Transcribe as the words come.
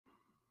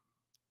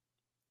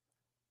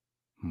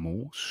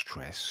more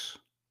stress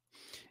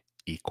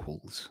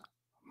equals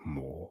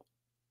more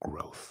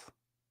growth.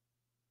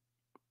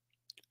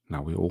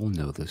 Now, we all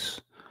know this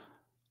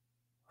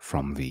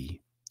from the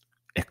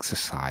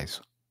exercise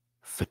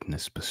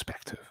fitness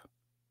perspective.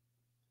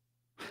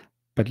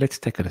 But let's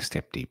take it a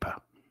step deeper,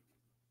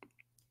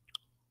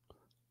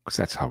 because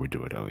that's how we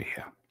do it over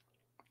here.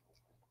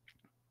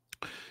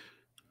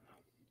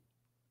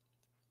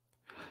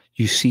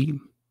 You see,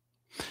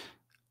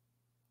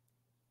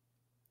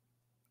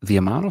 the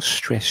amount of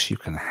stress you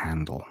can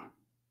handle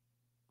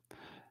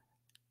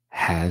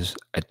has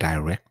a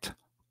direct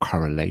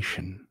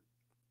correlation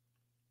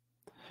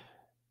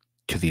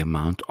to the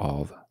amount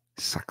of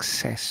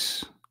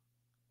success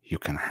you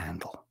can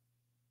handle.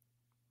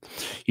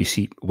 You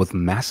see, with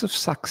massive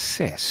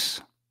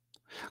success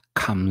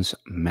comes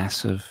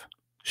massive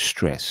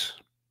stress.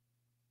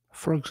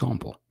 For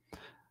example,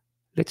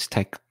 let's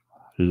take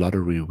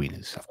lottery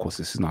winners. Of course,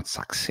 this is not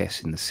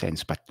success in the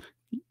sense, but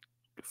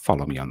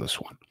follow me on this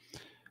one.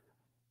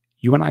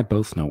 You and I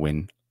both know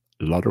when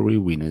lottery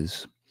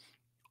winners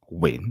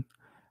win,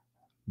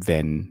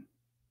 then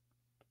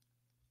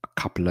a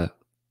couple of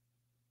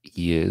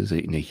years,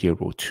 in a year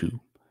or two,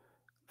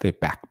 they're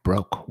back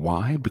broke.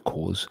 Why?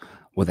 Because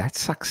with that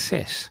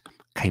success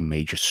came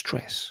major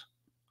stress.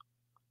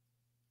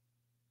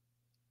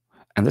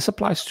 And this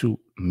applies to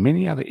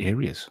many other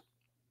areas.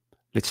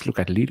 Let's look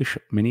at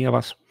leadership. Many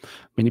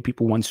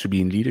people want to be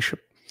in leadership.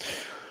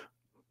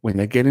 When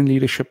they get in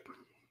leadership,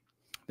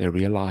 they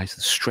realize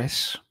the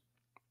stress,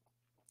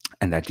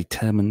 and that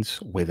determines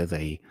whether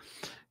they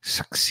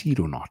succeed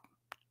or not.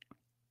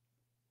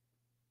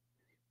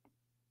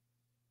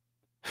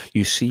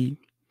 You see,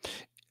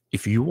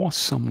 if you are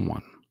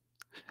someone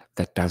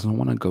that doesn't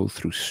want to go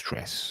through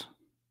stress,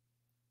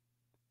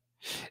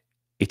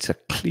 it's a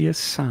clear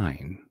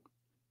sign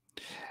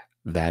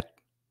that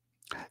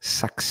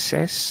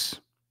success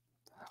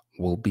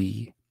will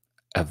be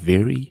a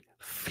very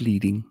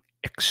fleeting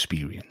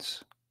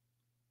experience.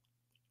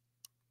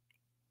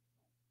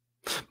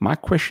 My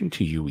question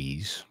to you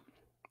is,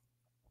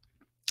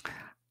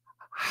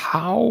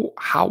 how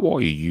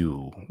are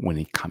you when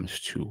it comes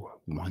to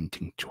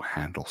wanting to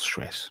handle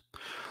stress?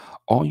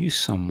 Are you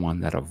someone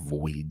that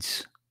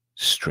avoids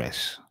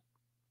stress?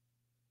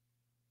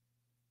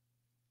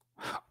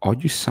 Are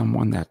you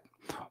someone that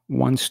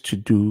wants to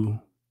do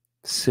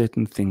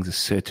certain things a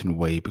certain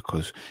way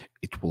because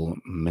it will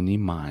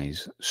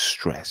minimize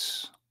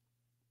stress?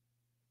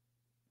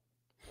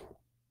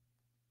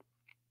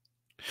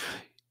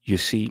 You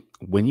see,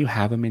 when you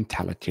have a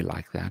mentality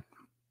like that,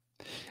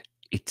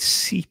 it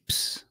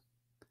seeps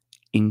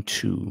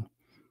into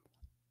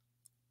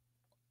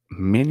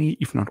many,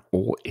 if not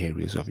all,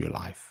 areas of your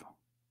life.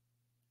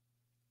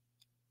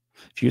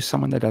 If you're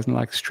someone that doesn't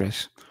like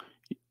stress,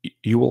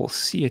 you will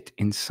see it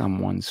in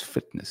someone's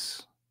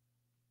fitness.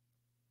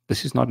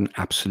 This is not an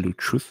absolute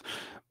truth.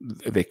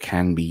 There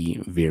can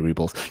be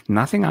variables.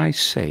 Nothing I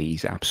say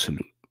is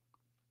absolute.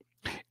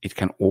 It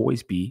can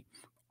always be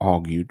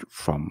argued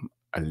from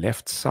a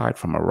left side,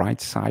 from a right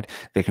side.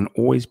 There can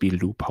always be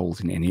loopholes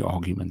in any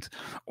argument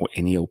or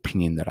any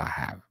opinion that I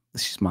have.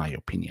 This is my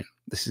opinion.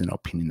 This is an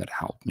opinion that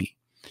helped me,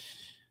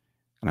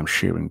 and I'm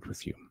sharing it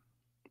with you.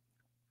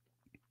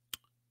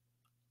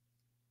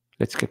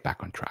 Let's get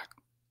back on track.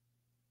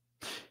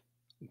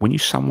 When you're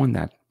someone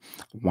that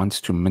wants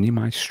to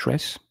minimize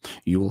stress,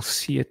 you will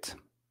see it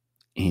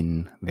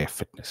in their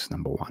fitness,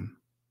 number one.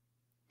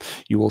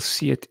 You will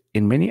see it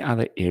in many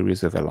other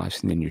areas of their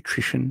lives, in their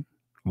nutrition.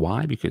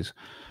 Why? Because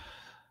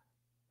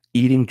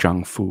eating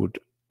junk food,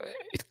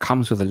 it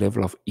comes with a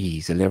level of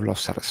ease, a level of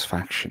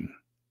satisfaction.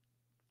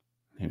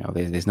 You know,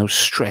 there's no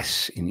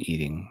stress in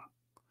eating.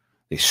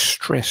 There's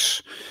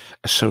stress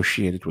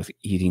associated with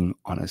eating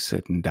on a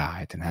certain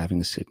diet and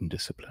having a certain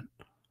discipline.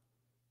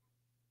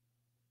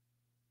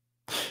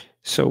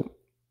 So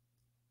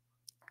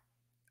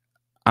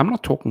I'm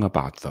not talking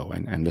about, though,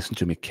 and listen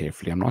to me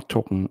carefully, I'm not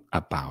talking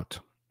about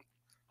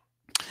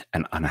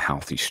an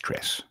unhealthy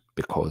stress,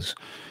 because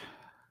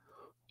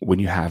when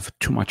you have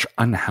too much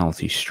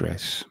unhealthy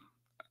stress,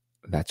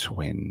 that's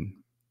when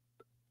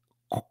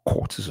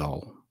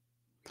cortisol,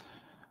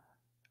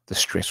 the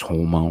stress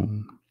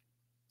hormone,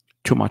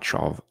 too much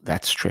of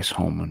that stress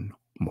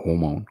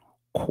hormone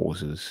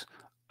causes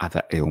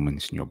other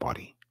ailments in your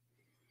body.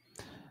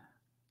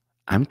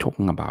 I'm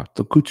talking about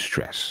the good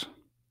stress.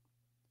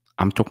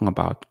 I'm talking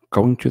about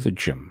going to the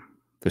gym,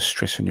 the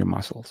stress in your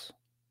muscles.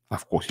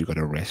 Of course, you got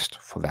to rest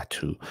for that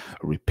to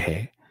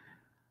repair.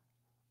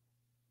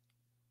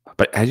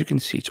 But as you can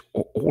see, it's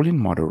all in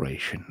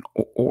moderation,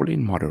 all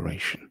in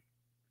moderation.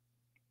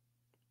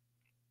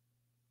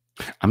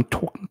 I'm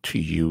talking to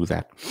you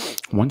that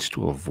wants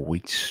to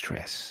avoid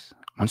stress,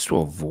 wants to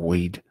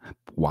avoid.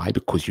 Why?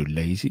 Because you're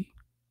lazy?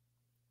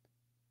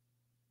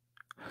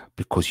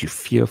 Because you're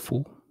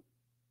fearful?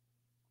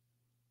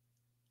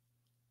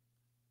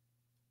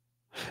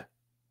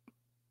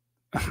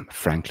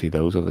 Frankly,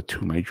 those are the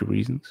two major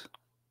reasons.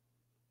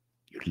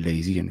 You're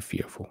lazy and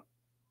fearful.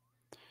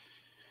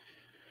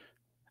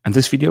 And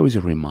this video is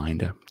a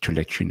reminder to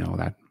let you know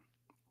that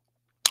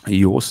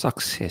Your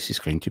success is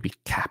going to be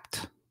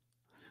capped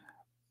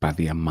by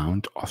the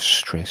amount of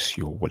stress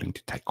you're willing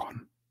to take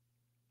on.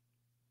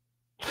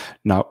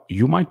 Now,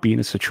 you might be in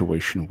a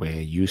situation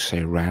where you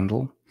say,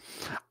 Randall,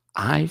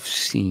 I've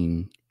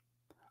seen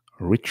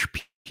rich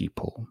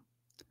people,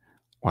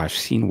 or I've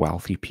seen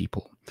wealthy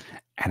people,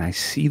 and I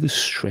see the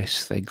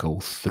stress they go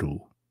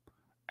through.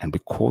 And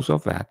because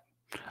of that,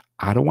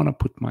 I don't want to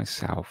put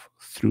myself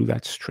through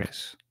that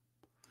stress.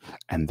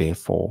 And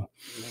therefore,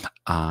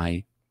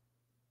 I'm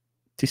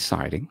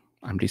deciding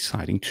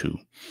to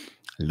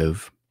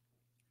live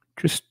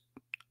just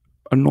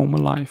a normal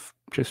life,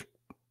 just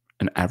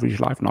an average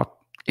life, not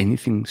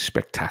anything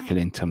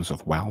spectacular in terms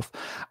of wealth.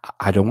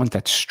 I don't want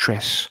that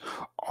stress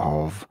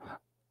of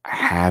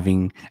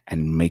having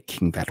and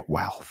making that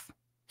wealth.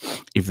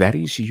 If that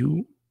is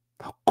you,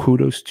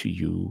 kudos to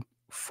you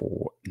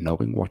for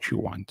knowing what you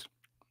want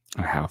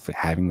and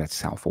having that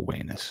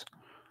self-awareness.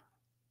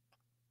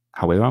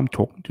 However, I'm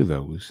talking to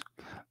those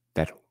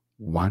that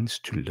wants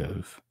to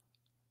live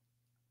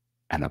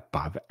an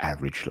above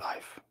average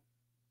life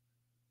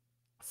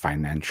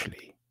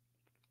financially,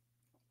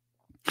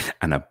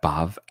 an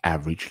above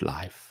average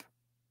life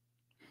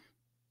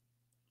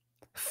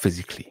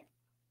physically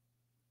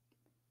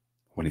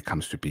when it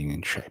comes to being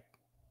in shape.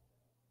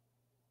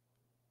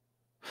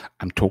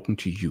 I'm talking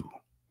to you.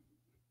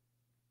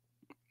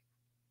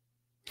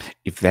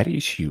 If that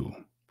is you,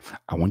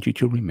 I want you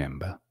to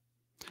remember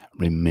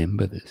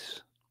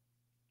this.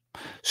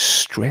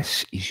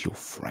 Stress is your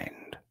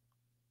friend.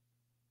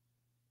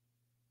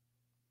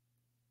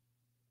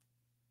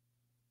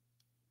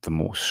 The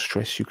more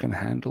stress you can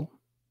handle,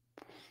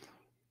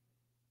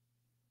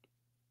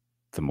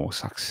 the more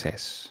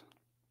success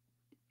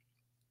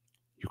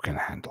you can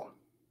handle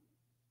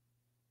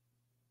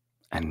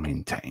and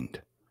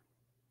maintained.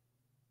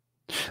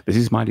 This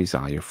is my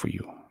desire for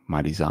you.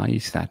 My desire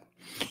is that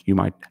you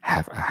might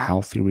have a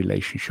healthy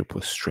relationship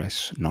with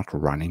stress, not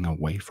running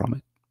away from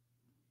it,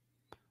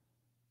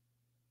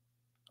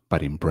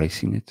 but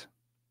embracing it,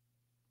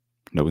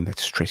 knowing that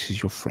stress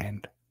is your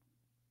friend.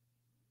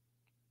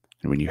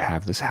 And when you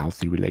have this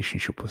healthy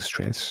relationship with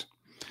stress,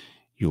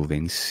 you'll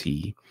then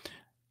see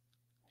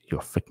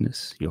your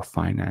fitness, your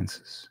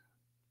finances,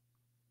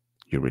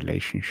 your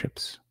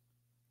relationships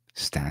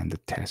stand the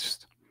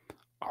test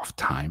of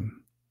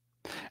time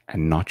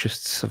and not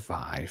just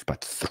survive,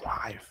 but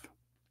thrive.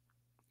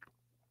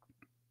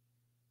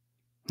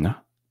 No?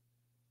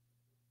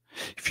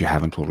 If you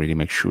haven't already,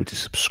 make sure to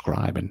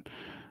subscribe. And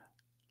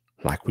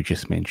like we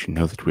just mentioned,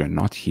 know that we are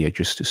not here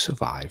just to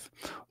survive.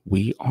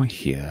 We are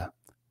here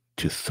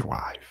to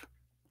thrive.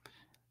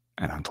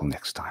 And until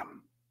next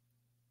time,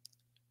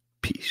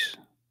 peace.